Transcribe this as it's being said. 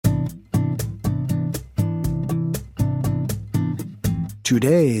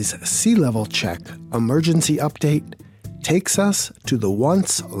Today's Sea Level Check emergency update takes us to the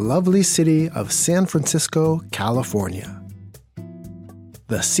once lovely city of San Francisco, California.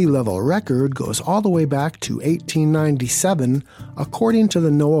 The sea level record goes all the way back to 1897, according to the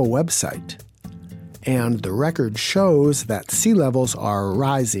NOAA website. And the record shows that sea levels are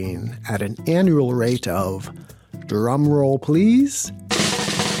rising at an annual rate of, drumroll please,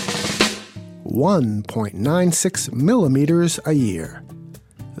 1.96 millimeters a year.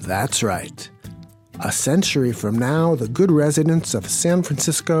 That's right. A century from now, the good residents of San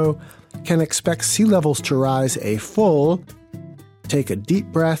Francisco can expect sea levels to rise a full, take a deep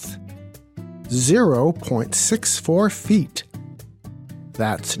breath, 0.64 feet.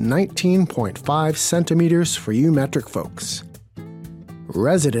 That's 19.5 centimeters for you metric folks.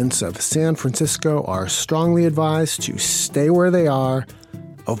 Residents of San Francisco are strongly advised to stay where they are,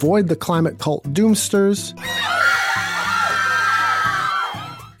 avoid the climate cult doomsters,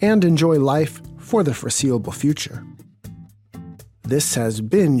 and enjoy life for the foreseeable future. This has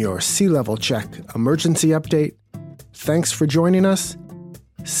been your Sea Level Check emergency update. Thanks for joining us.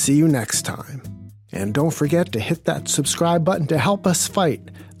 See you next time. And don't forget to hit that subscribe button to help us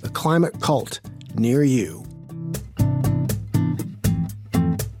fight the climate cult near you.